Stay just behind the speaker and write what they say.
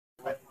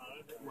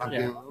Hoàng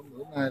Kiều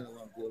bữa nay là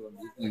Hoàng Kiều làm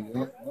việc nhiều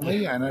đó. Mấy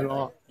ngày nay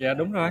lo. Dạ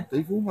đúng rồi.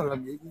 Tỷ phú mà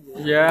làm việc như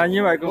vậy. Dạ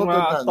như vậy cũng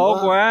tốt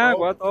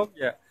quá tốt.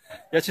 Dạ.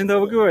 Dạ xin thưa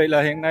với quý vị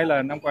là hiện nay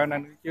là năm Quang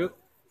đang đứng trước,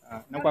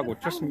 năm Quang của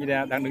Trust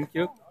Media đang đứng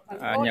trước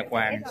nhà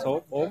Hoàng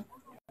số 4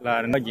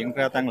 là nơi diễn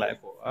ra tang lễ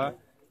của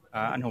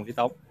anh hùng Lý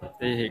Tống.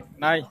 Thì hiện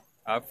nay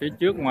ở phía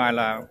trước ngoài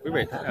là quý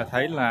vị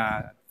thấy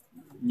là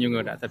nhiều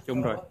người đã tập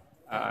trung rồi.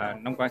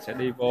 Năm Quang sẽ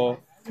đi vô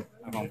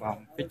vòng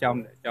vòng phía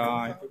trong để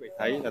cho quý vị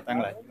thấy là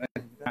tang lễ như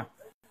thế nào.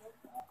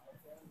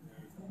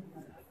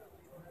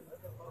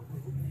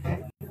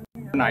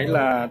 Nãy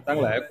là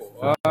tang lễ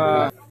của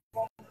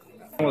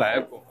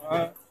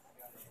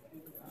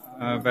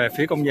về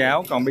phía Công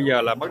giáo, còn bây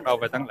giờ là bắt đầu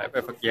về tang lễ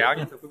về Phật giáo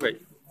nha thưa quý vị.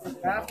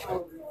 Đó,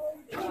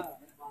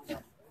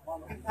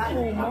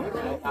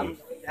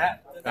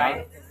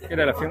 cái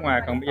đây là phía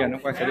ngoài, còn bây giờ nó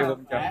qua sẽ đi vô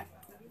bên trong.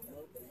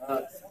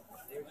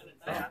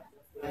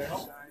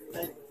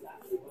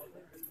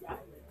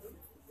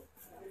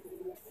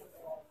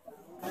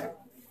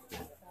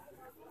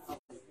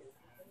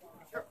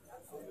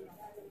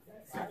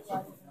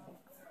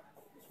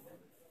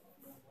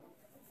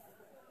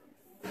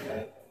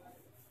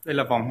 Đây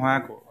là vòng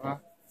hoa của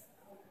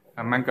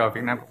mang cờ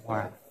Việt Nam Cộng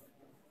Hòa.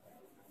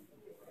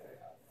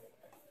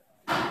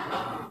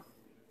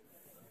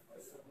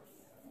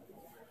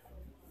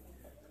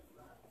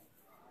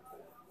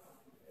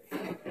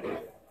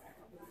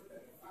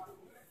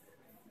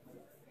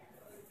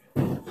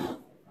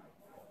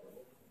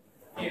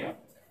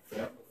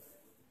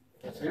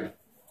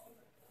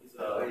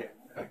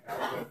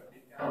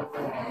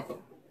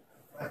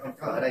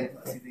 Có ở đây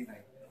ở city này.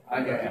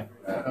 Anh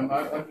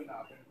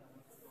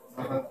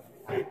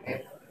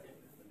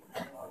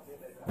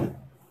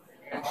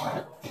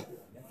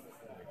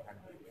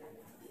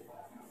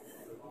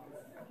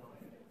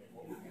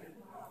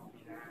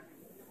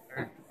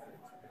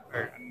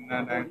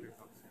đang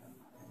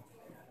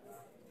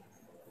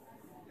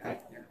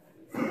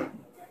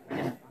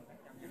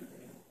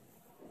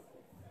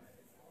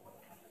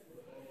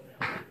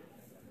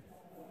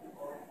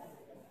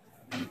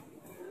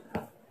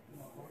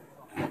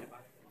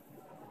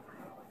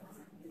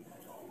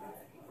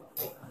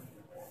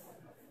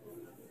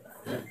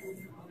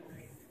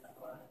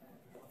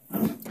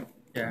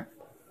dạ.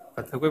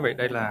 Và thưa quý vị,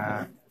 đây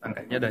là toàn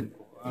cảnh gia đình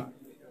của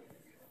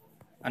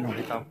anh hùng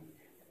Lý Tống,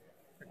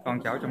 các con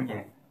cháu trong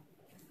nhà.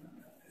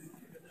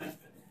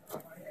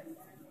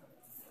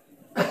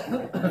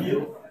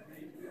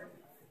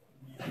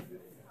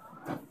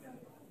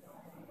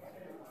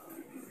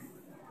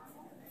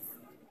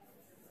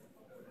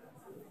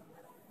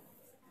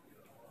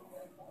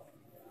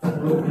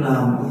 Trong lúc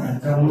làm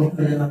trong lúc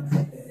để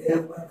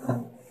bắt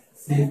đầu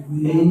xin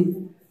quý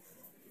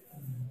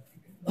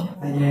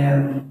anh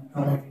em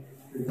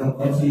trong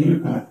báo chí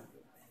và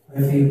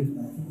quay phim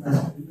là chúng ta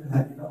sẽ biết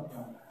hai cái đó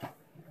là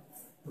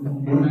tôi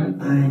không muốn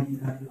ai đi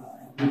hai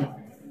loại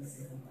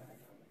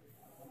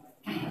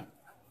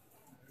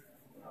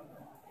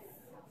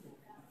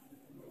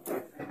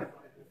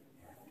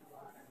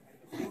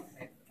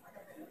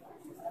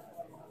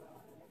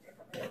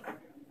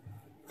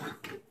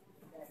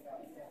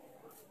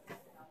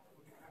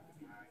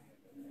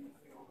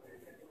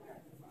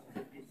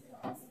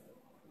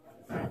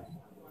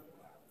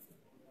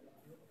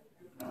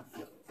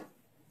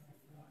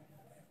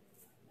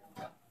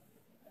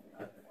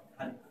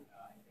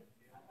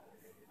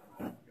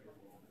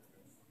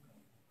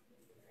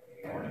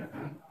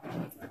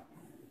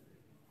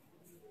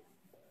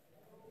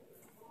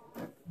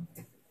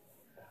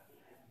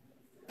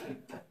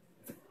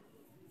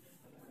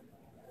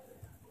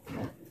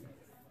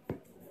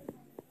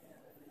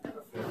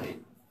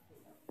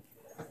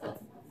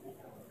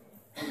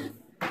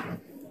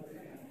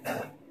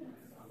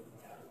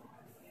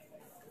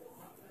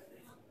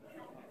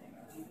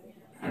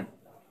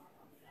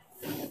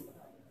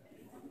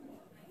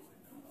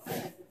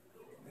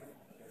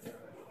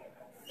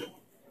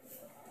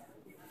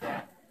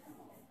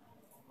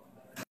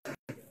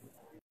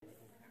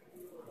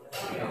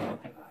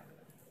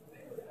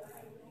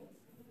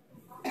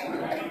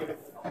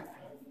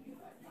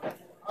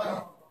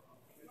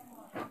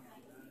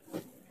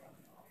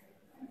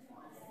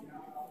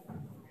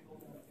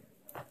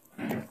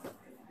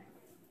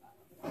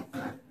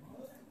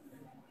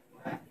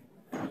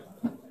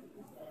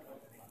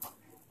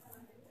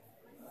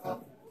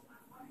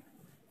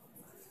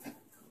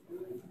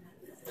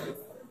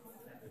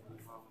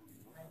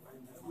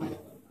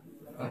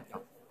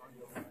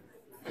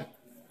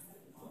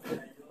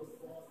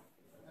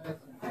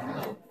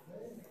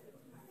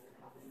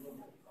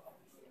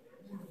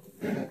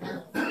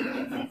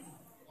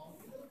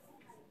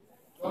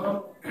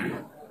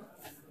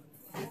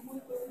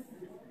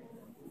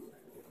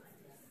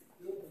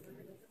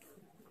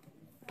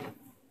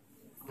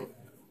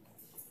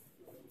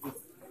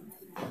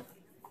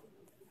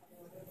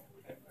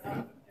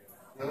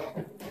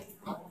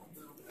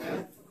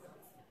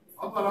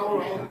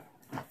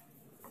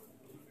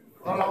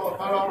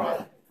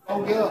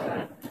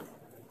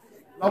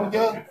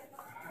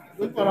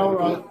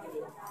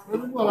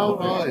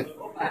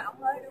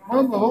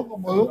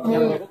thuốc còn mướn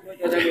nữa.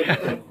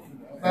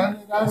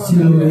 Xin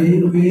lưu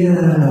ý quý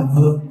đồng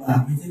hương và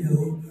quý tín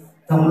hữu,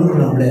 trong lúc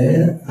làm lễ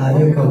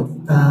yêu cầu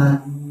chúng ta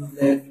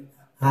đi lên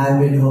hai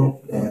bên hông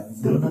để ở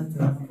giữa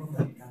cho nó có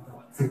phần cảm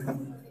động. Xin cảm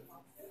ơn.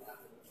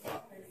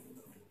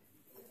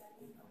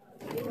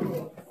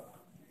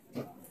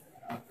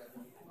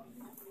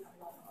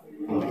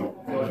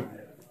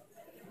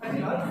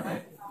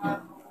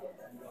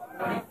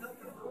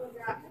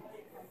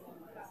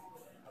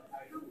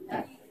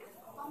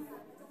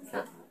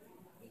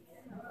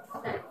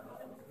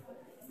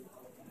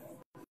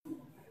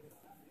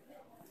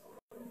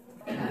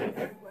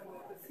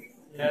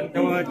 Dạ,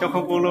 trong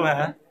không quân luôn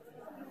hả?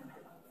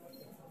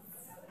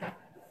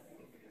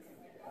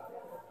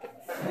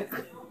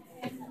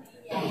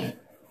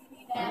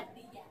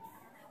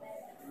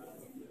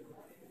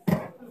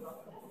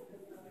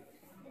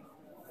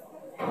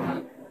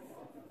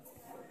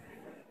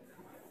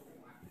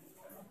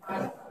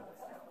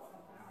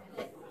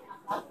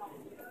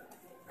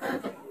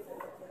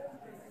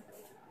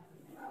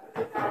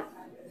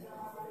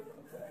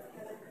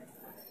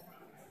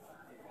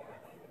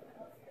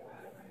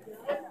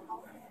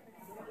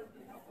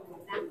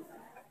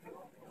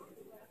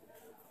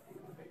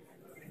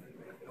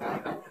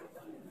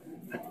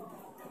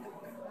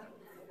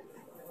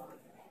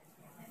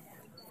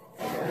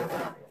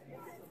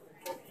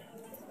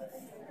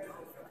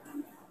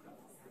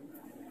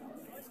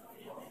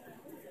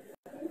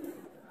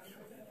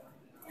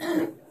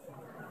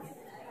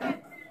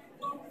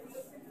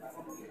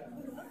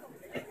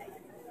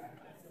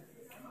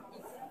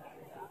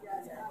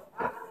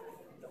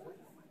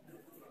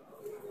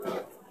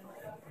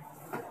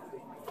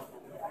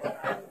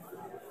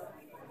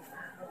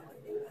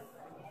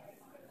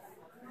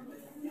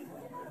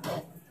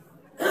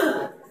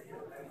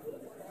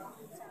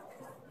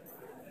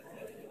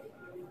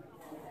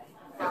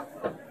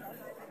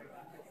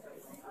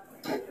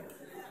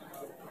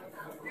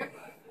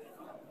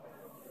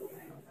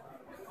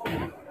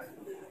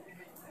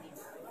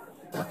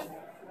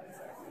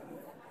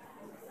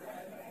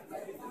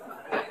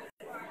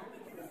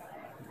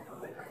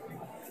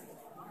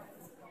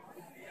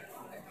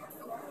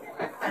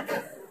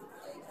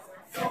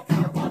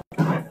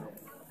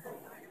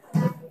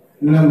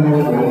 Nam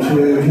mô Bổn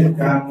Sư Thích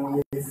Ca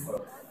Mâu Ni Phật.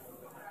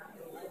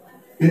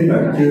 Kính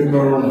bạch chư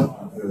tôn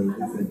từ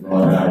thỉnh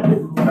gọi đại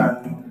đức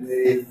tăng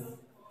ni.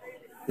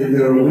 Kính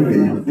thưa quý vị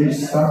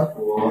chức sắc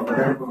của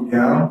các tôn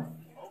giáo.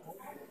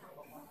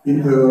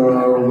 Kính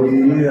thưa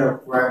quý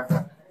quan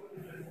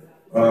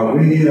và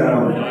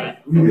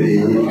quý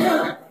vị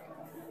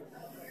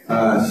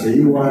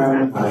sĩ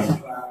quan hạ sĩ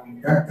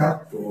quan các cấp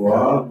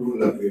của quân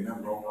lực Việt Nam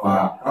Cộng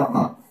Hòa có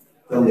mặt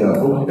trong giờ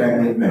phút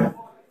trang nghiêm này.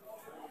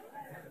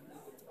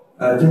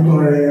 Chúng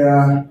tôi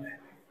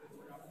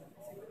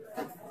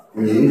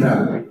nghĩ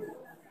rằng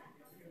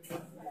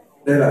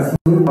đây là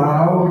phước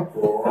báo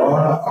của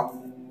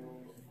ông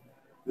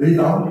Lý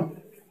Tống,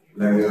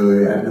 là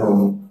người anh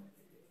hùng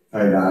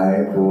thời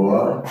đại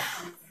của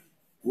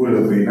quân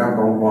lực Việt Nam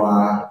Cộng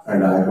Hòa, thời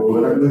đại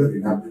của đất nước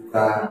Việt Nam chúng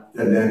ta,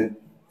 cho nên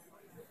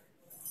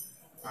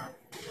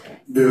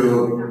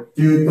được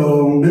chư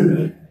tôn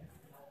đức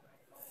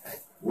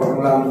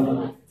Quang Lâm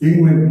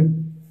chứng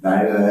minh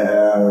đại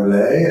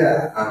lễ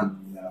hành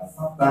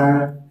pháp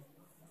tang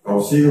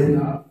cầu siêu.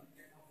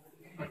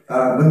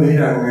 Tôi nghĩ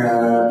rằng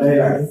đây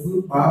là cái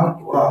phước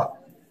báo của họ,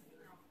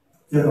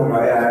 chứ không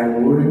phải ai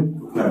muốn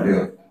cũng làm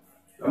được.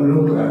 Trong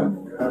lúc là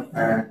một cái đám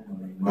tang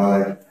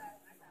mời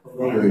không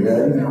có người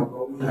đến, không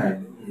có thầy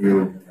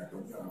nhiều,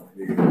 cũng là một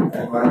việc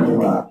đáng quá, nhưng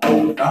mà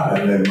đó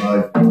là lời mời.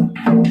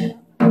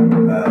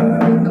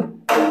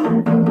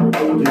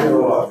 Chứ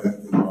tôi thường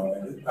thường gọi là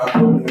đức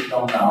tâm như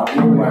đông đạo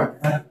quý quan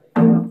khách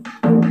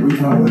quý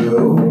thân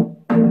hữu.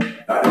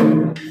 Tại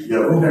giờ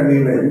phút trang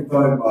nghiêm này chúng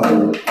tôi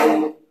mời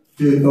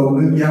chư tôn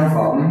đức giáo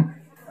phẩm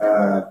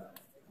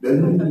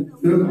đến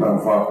trước bàn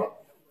Phật.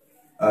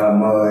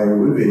 Mời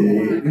quý vị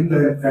đứng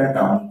lên trang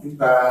trọng, chúng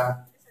ta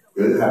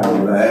cử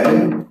hành lễ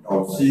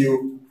cầu siêu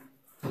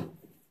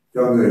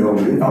cho người hùng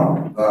Lý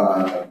Tống,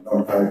 và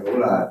đồng thời cũng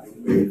là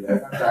chuẩn bị lễ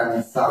phát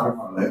tang. Sau cái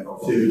phần lễ cầu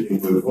siêu thì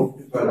 10 phút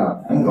chúng tôi làm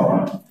ngắn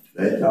gọn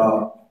để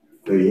cho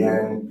thời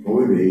gian của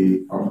quý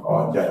vị không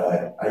có chờ đợi.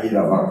 A Di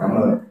Đà Phật.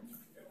 Cảm ơn.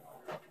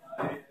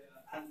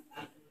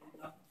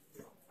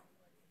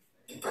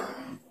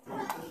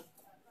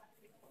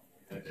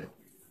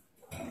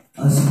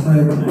 Xin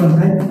mời các quan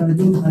khách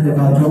chúng ta để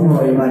vào chỗ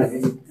ngồi và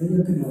để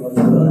cái ngồi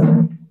ở giữa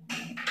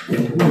để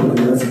cũng ngồi ở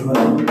giữa. Xin mời.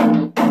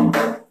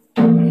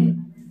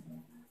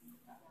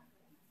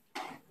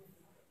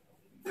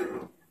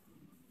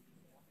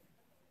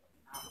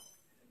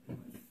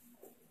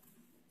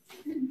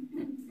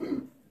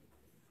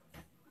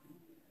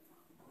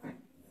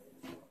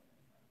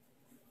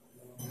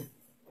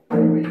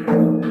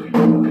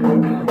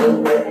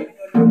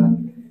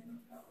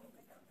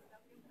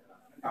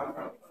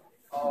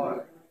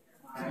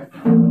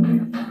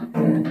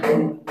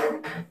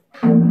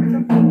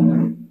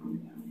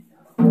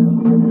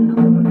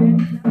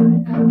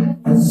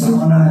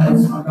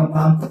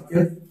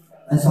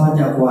 Son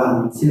Nhật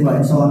Hoàng, xin mời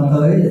anh Son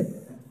tới để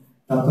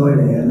tập tôi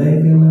để lấy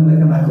mấy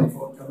cái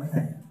microphone cho mấy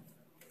thầy.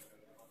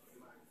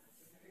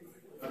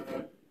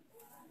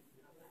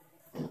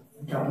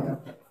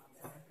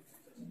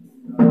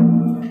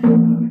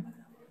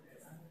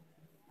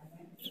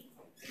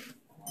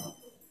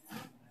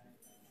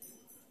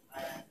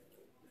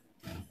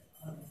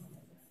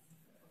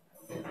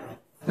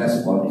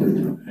 Test 1,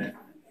 2.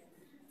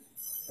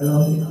 Hello.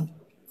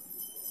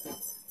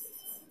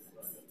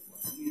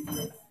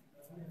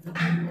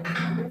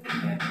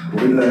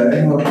 Buổi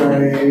lễ hôm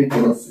nay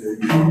được sự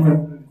chứng minh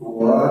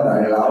của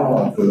Đại lão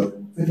Hoàng thượng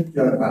T.A.N.G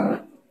L.Ễ,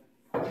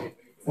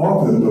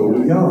 Phó Thượng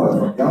tọa Giáo hội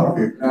Phật giáo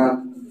Việt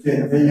Nam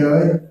trên thế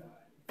giới.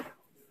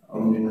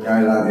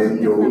 Ngài là Viện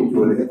chủ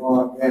chùa Liên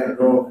Hoa T.A.N.G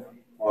L.Ễ,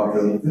 Hòa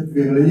thượng Thích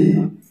Viên Lý,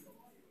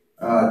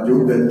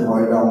 Chủ tịch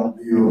Hội đồng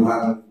điều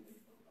hành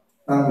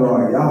Tăng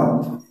đoàn Giáo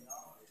hội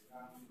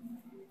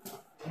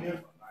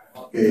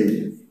Hoa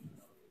Kỳ,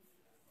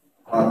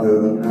 Hòa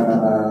thượng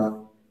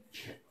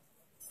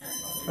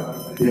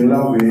Thiền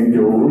Long Viện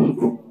chủ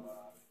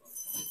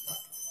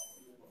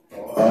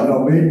ở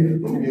Long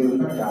Biên cũng như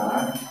tất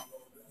cả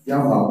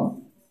giáo phận.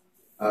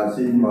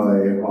 Xin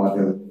mời Hòa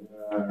thượng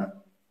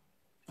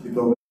Sư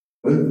Tôn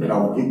Đức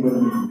Đồng Chiến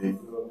binh địa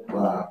phương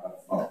và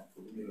Phật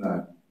cũng như là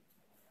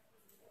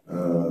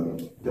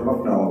cho bắt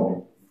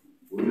đầu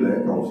buổi lễ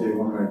cầu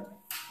siêu hôm nay.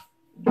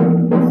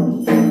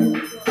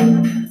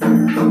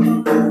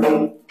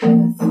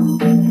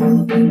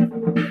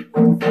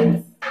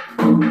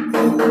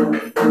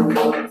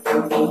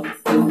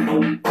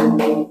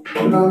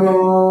 Nam mô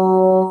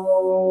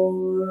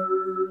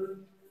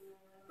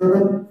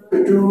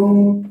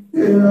Trung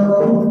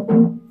Hiếu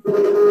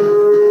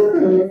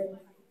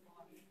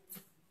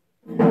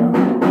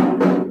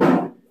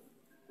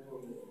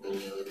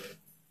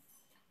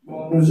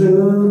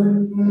Bonjour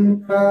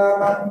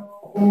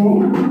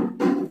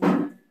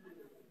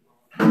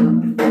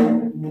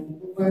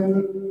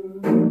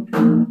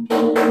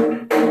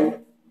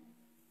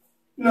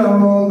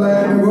no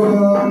tên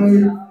vương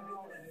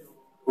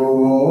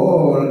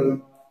của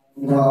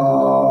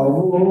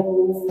thảo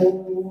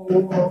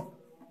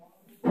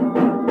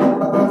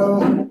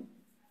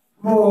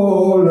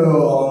vô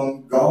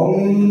lượng công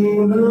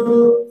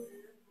đức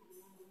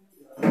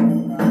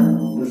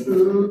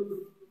sư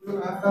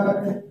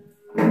ai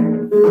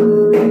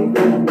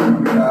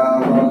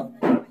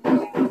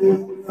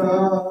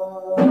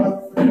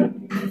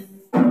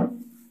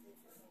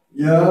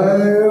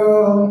giới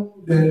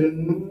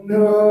định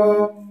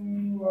hương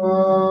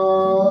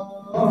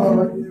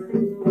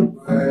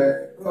về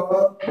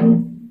con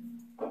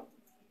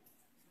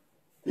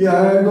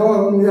dạy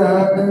con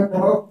dạy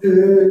pháp trì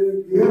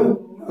kiến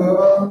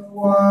hơn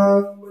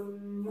quang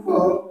minh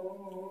hồng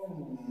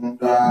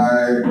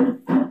đại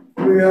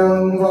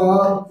quyền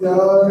pháp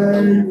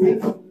giới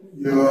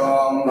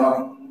dường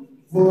hạnh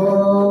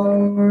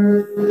phương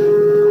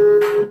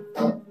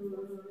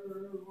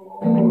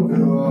vô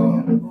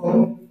thường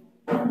không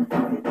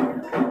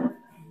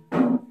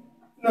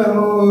nam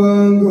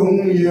hương cung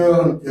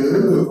dường chư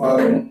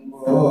Phật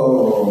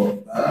Bồ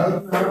Tát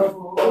nam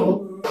mô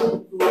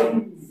cung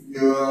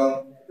dường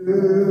chư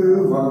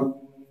Phật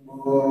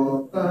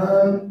Bồ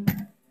Tát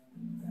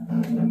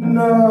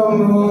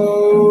nam mô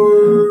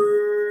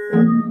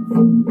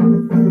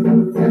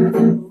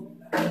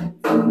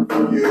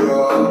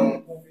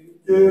dường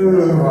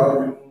chư Phật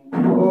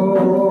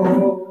Bồ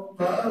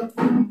Tát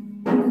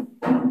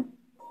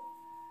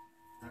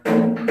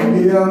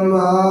kiêm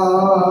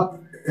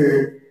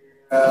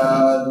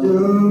chư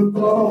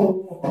tôn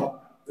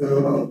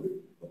thượng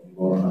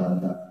qua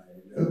đại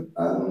đức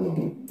tăng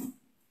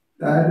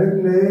đại đức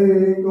ni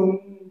cung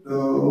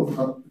tự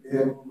Phật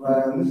hiền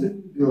vạn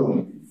sinh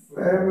đường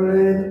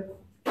family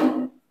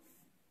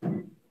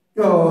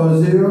cầu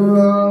siêu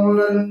hương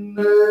linh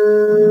lễ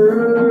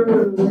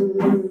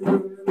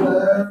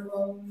văn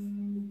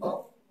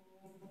tộc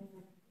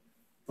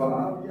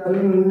pháp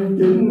danh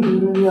chính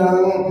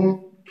nhân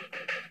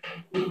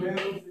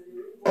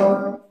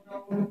quan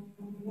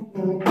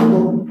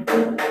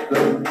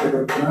từng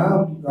Việt Nam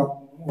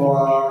Cộng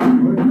Hòa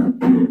với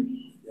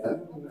danh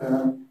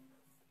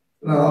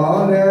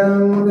nó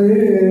đem đi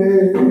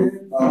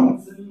tổng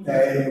sinh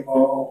ngày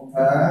 1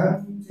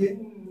 tháng 9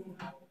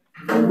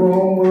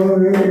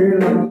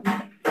 45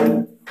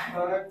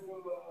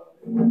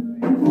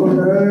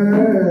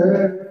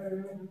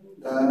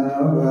 đã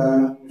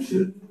vàng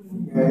sinh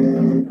ngày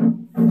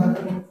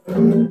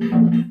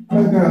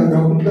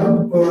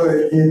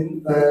 2019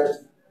 tại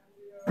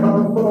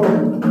Bắc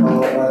Phong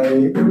họ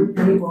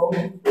 74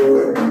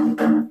 tuổi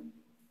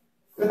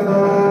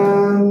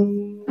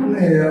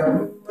hiệp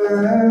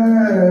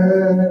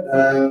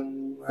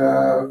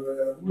đàn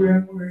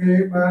nguyên huy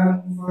ban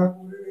phát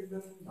huy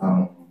tinh thần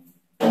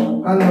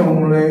anh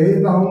hùng Lý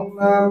Tống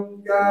Nam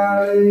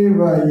Cai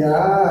và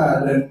gia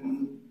đình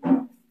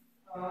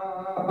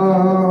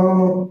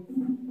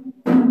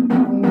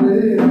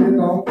Lý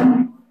Tống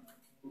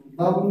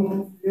tâm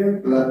Nhất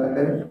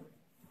Lễ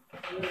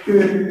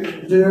truyền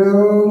siêu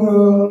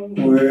hương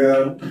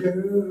nguyện chư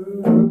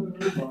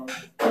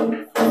Phật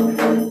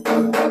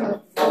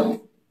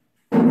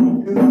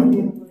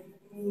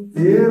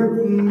tiếp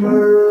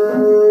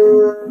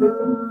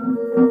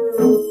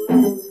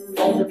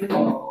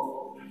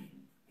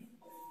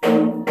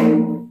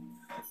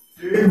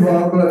chỉ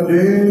hoặc là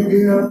đi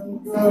kia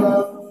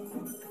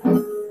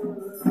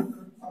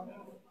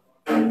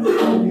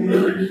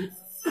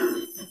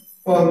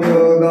còn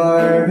giờ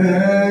đại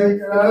thế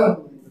các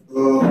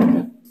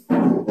tường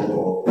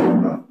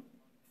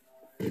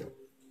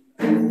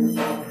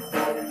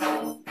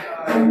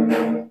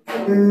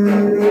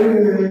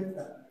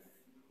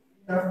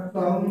nhắc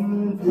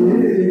sống chỉ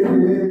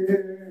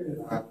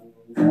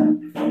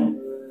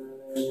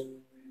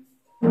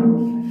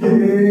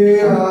khi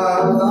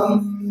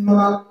tâm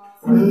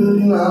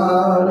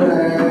là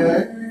để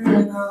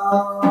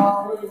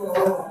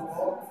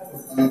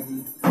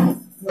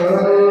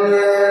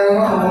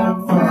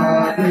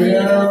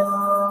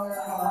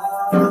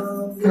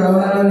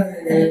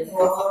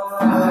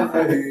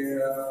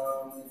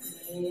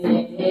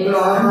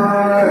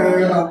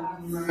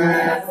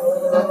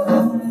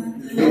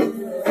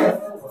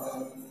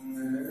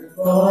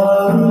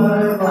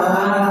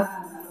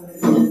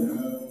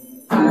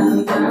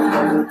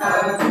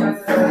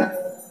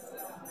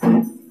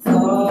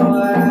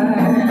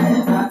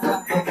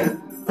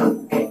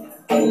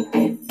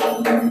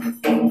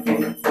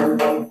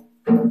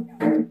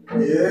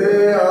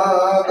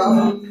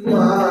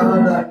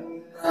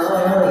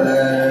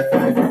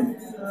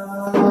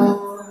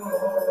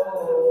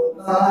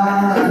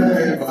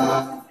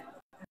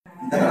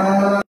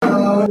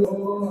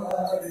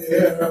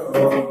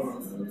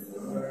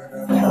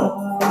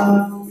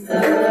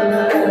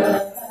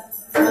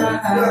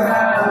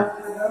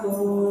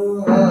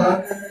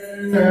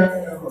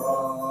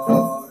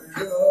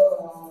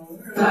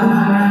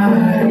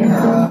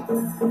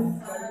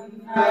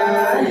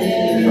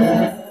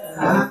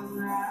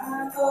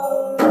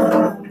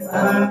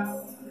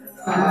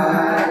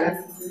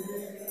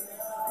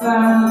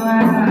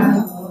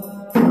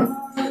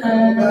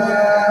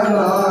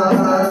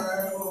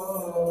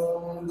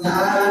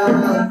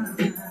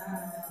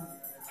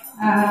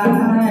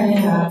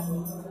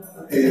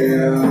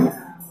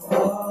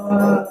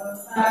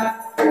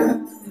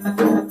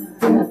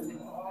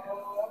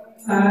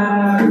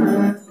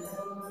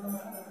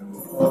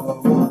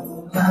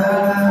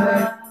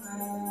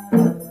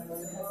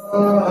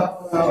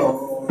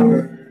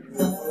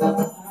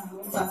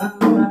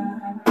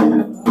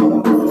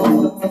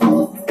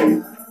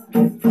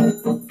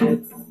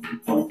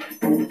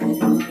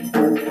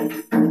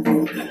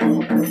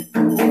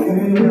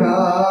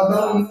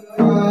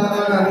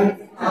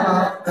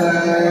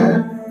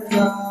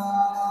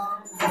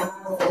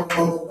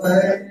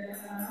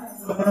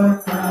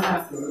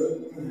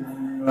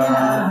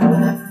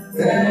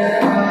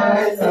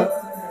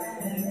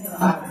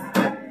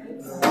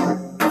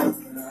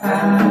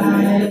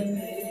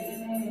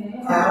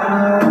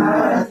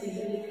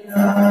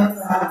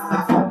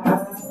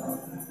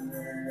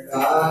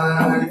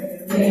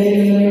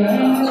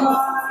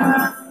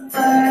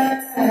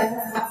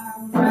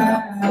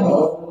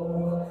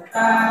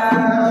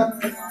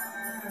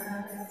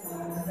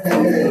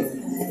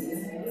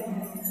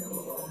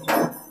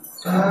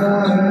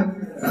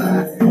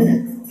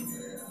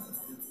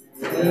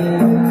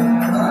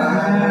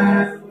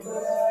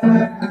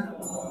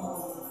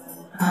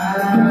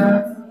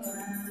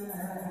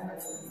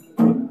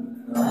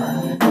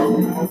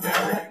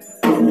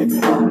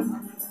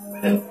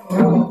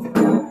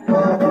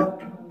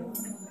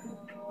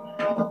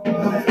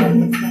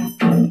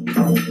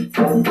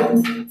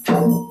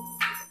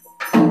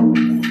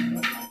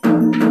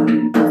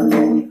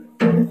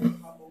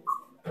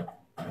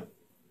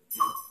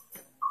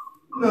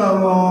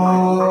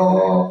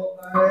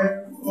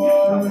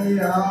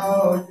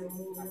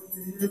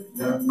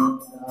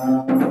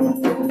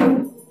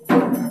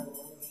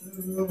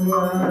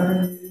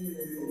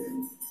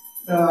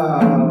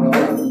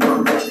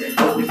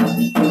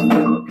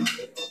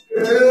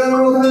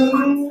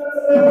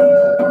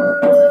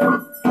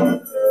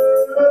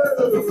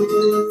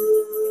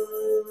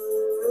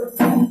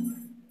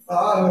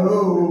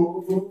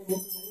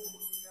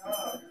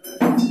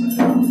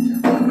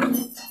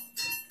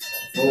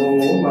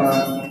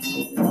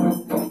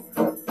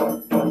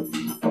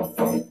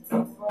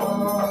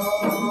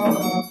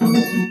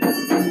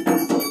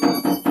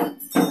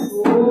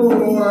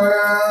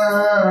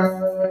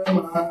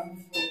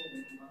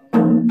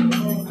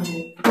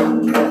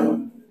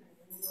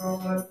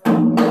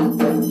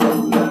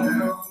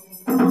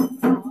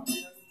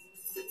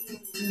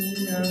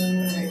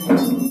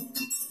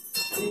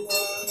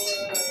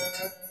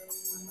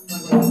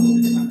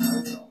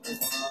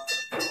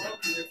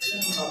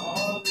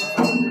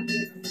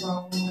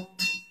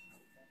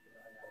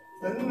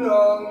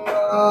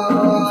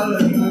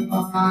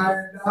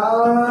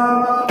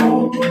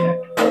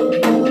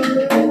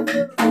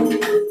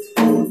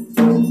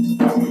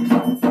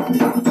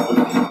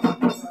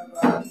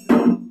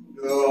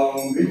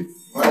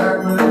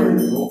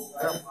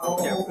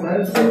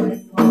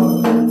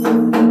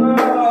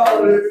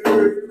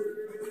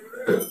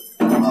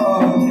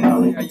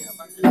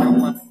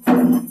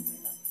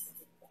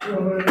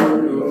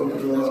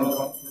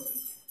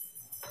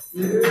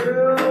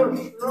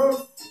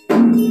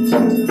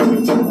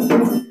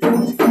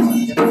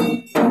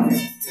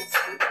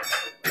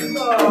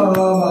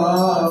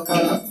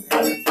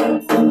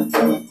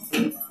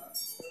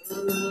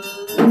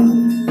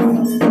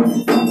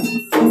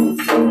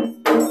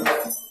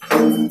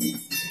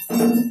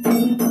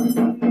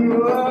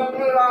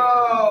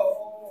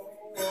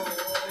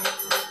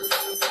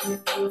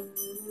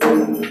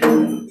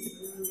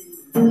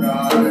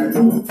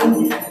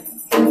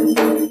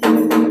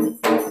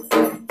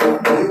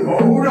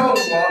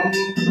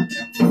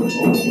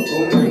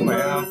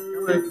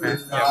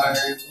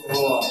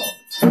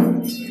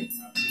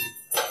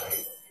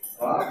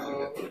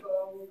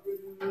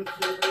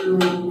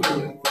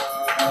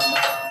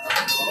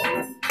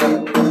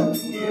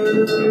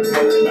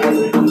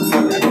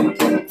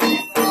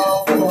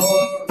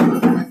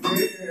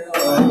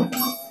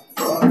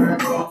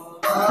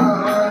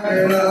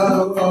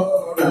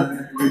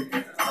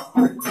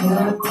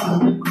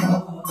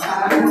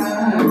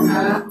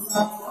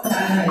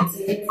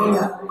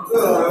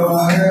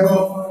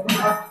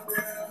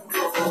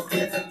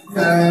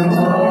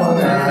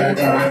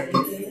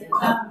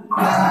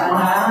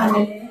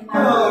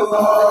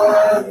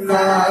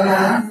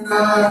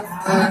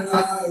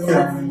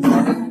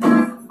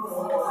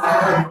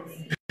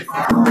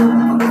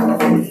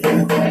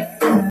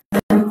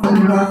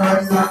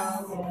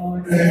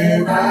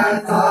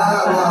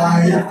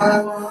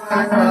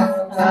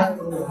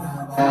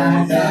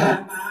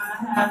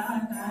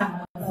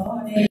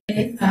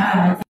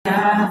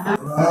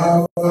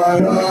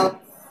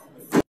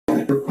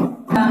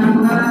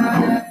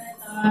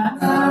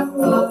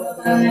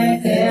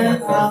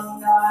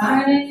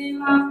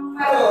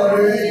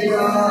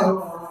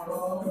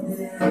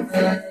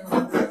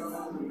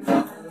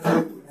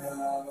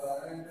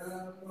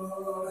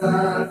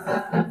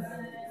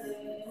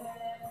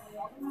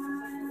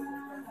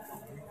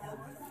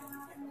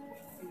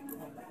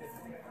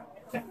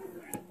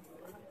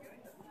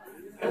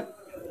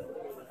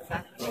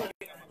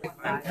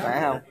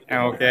Phải không?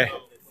 Ok.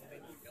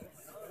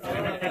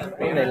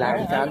 Cái này làm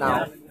sao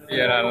nào? Bây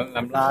giờ là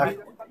làm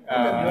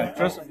live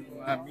Trust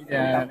Media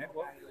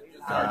Network.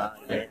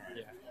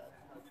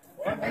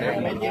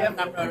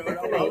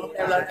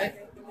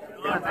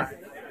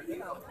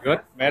 Good,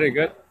 very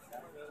good.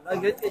 Nó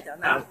good cái chỗ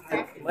nào?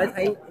 Mới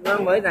thấy nó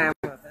mới ra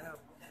mà phải không?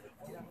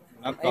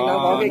 Nó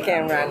có cái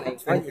camera này,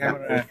 có gì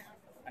camera.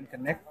 Anh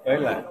connect với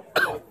lại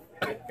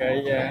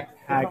cái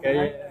hai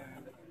cái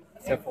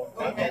cell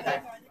phone.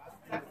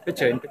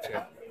 Picture in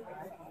picture.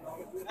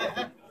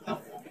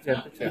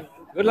 Picture.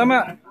 Good lắm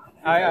á.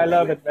 I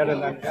love it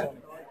better than the phone.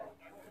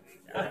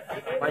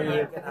 Bao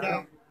nhiêu cái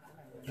đó?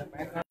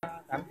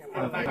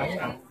 800 mấy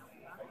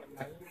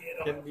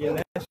trên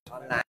VNCH.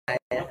 Online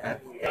hả?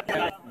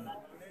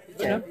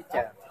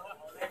 Picture.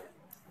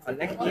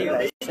 Connect với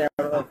lại cell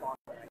phone.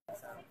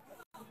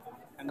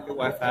 Anh cái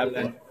wifi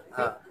lên.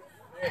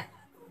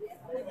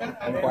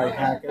 Anh quay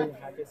hai cái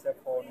cell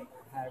phone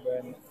hai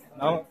bên.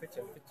 Nó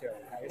picture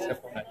hai cái cell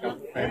phone này trong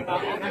frame.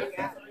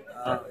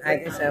 Hai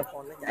cái cell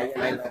phone nó chạy vào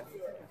đây luôn.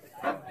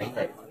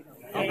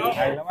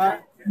 Hay lắm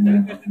á.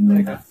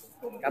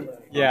 Cảm ơn.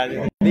 Dạ.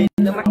 Pin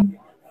nó mắc.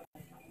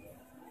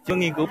 Chưa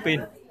nghiên cứu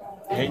pin.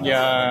 Hiện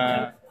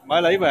giờ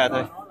mới lấy về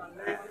thôi.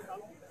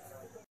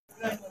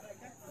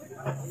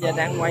 Giờ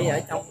đang quay ở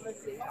trong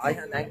điện thoại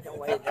hay đang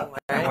trong quay trong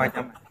ngoài? Quay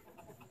trong.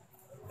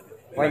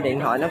 Quay điện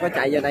thoại nó có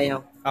chạy vô đây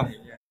không? Không.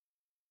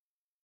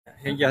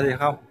 Hiện giờ thì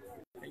không.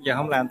 Hiện giờ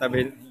không làm tại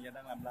vì hiện giờ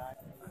đang làm live.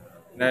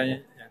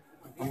 Đây,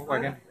 không có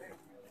quay cái này.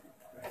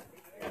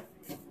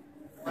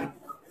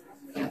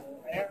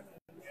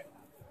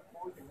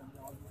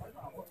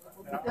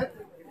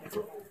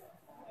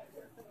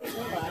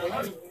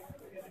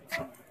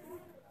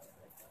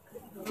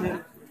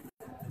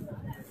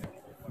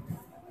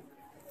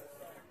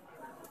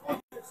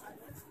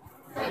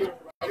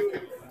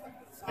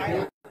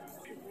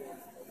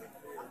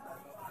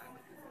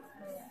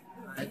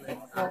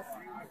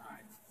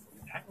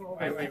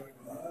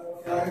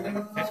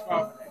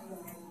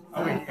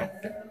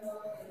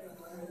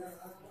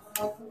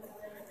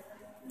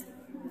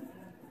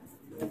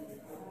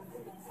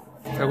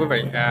 Thưa quý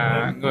vị,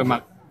 người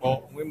mặc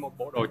nguyên một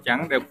bộ đồ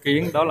trắng đeo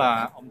kiếng đó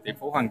là ông tỷ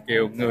phú Hoàng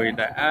Kiều, người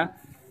đã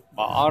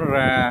bỏ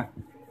ra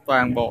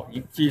toàn bộ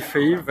những chi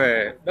phí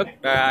về đất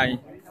đai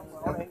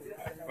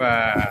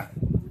và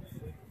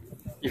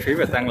chi phí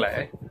về tang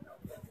lễ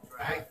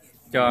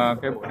cho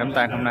cái buổi đám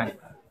tang hôm nay.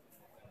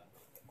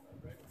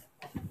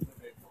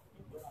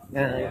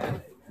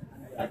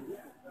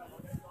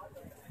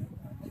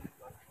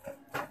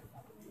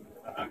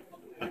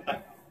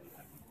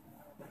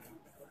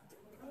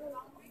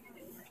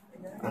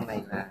 Con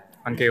này là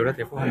Hoàng Kiều đó,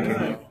 tỷ phú Hoàng Kiều.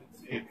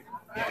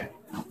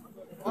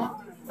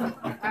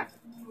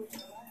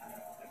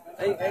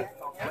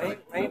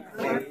 mấy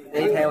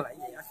đi theo lại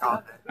gì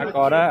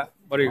Cò đó,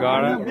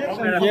 bodyguard đó.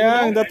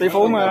 Yeah, người ta tỷ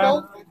phú mà.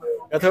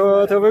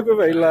 Thưa với quý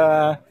vị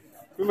là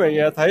quý vị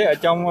thấy ở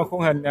trong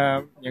khuôn hình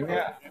những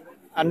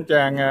anh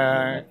chàng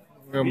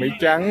người Mỹ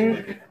trắng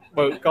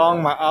bự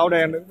con mặc áo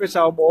đen đứng phía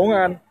sau 4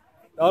 anh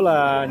đó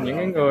là những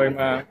cái người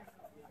mà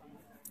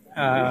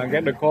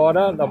get the call,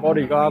 đó là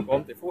bodyguard của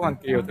ông tỷ phú Hoàng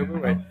Kiều, thưa quý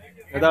vị.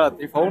 Người ta là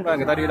tỷ phú nên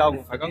người ta đi đâu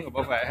cũng phải có người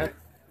bảo vệ hết,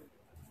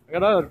 cái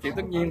đó là chuyện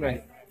tất nhiên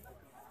rồi.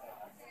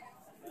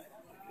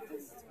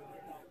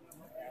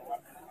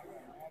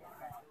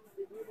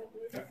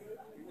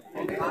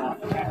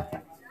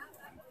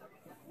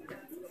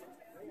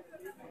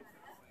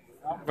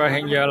 Và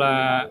hiện giờ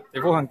là tỷ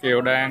phú Hoàng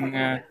Kiều đang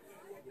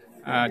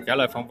trả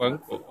lời phỏng vấn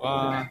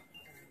của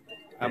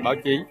báo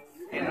chí.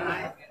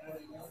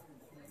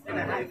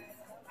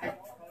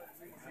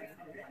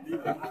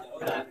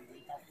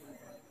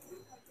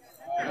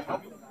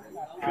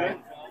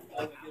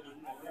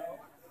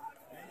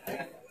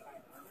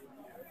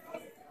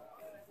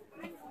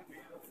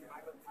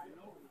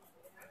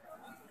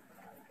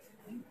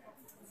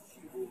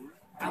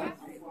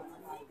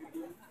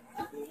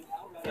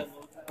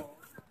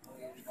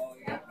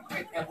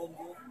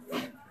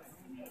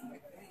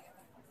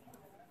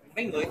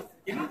 Mấy người,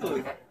 9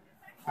 người.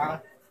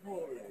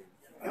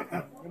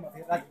 Nhưng mà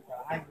thiệt ra chỉ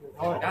có 2 người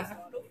thôi.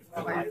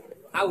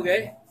 Thao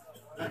ghế.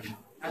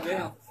 Thao ghế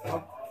không?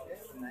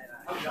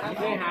 Thao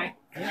ghế 2.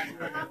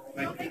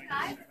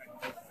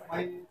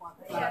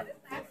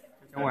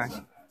 Cháu Hoàng.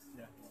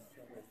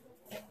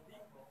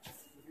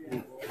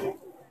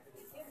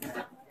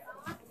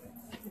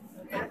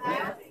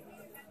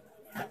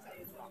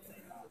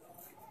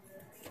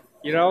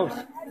 Chị Rose,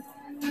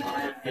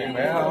 hiền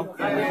khỏe không?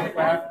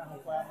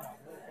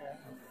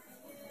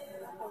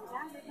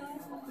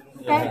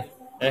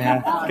 Vậy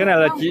hả? Cái này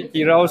là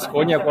chị Rose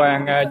của nhà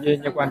hoàng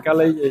nhà hoàng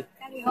Kali gì?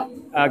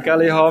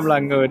 Kali Home là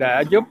người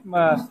đã giúp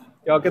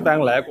cho cái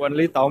tang lễ của anh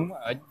Lý Tống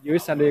ở dưới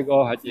San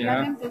Diego hả chị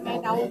hả?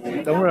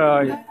 Đúng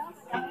rồi.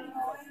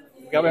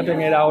 Gặp em từ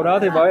ngày đầu đó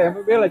thì bởi em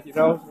mới biết là chị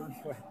Rose.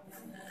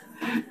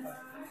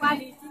 Qua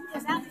thì 9 giờ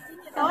sáng đến 9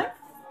 giờ tối.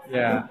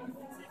 Dạ.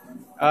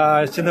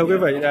 Xin thưa quý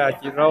vị,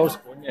 chị Rose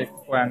của nhà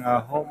hoàng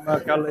Home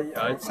Kali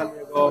ở San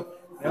Diego,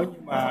 nếu như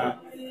mà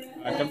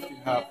trong trường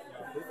hợp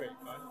quý vị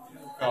có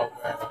nhu cầu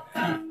về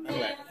tang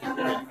lễ thì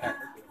quý vị liên lạc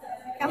với chị.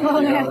 Cảm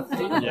ơn em.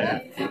 Dạ.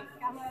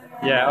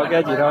 Dạ, ok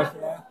chị Rose.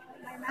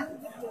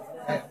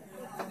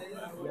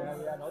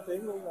 Dạ, nổi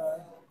tiếng luôn rồi.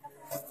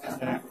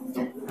 Dạ.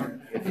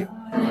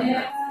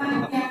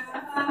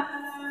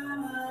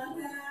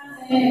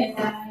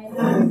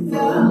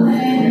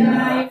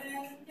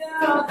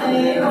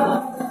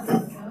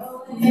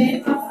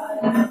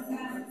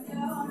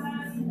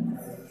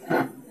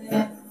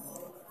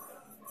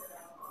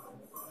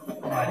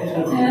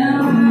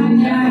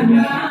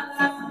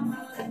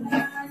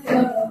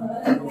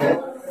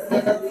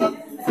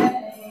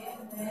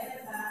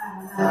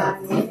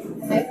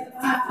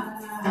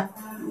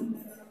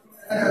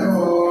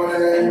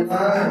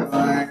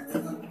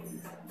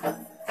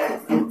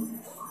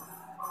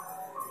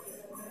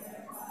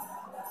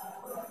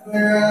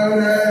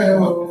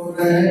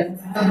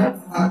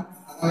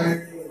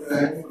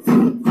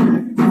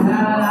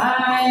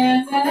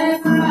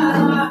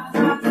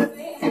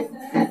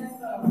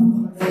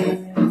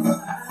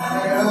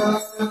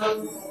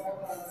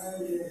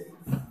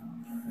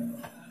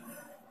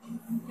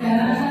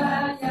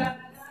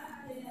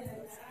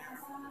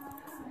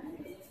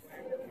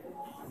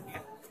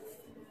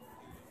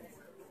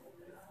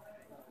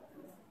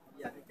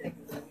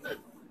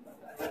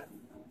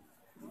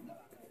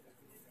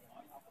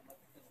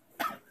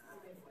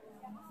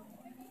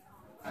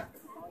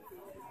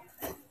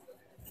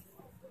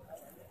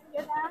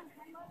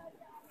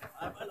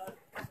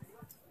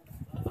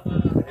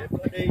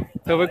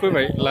 Thưa với quý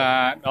vị,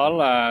 là đó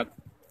là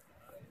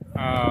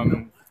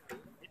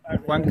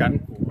quang cảnh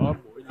của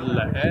buổi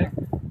lễ,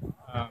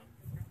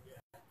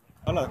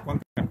 đó là quang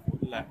cảnh của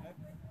lễ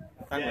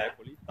tang lễ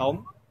của Lý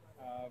Tống,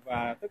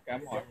 và tất cả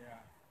mọi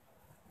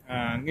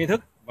nghi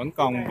thức vẫn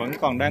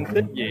còn đang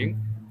tiếp diễn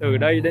từ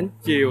đây đến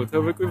chiều.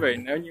 Thưa với quý vị,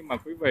 nếu như mà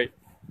quý vị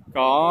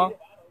có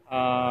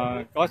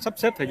sắp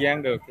xếp thời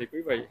gian được thì quý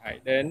vị hãy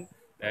đến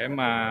để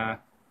mà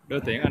đưa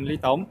tiễn anh Lý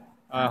Tống.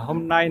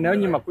 Hôm nay nếu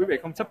như mà quý vị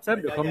không sắp xếp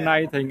được hôm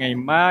nay thì ngày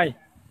mai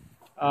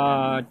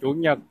Chủ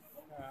nhật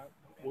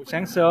buổi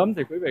sáng sớm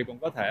thì quý vị cũng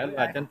có thể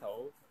là tranh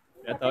thủ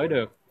để tới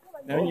được.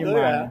 Nếu như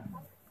mà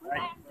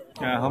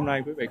hôm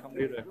nay quý vị không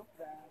đi được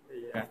thì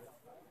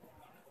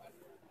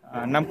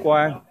năm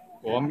quan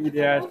của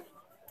media,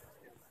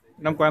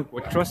 năm quan của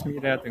Trust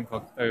Media tường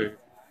thuật từ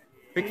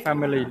Big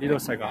Family Little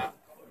Sài Gòn.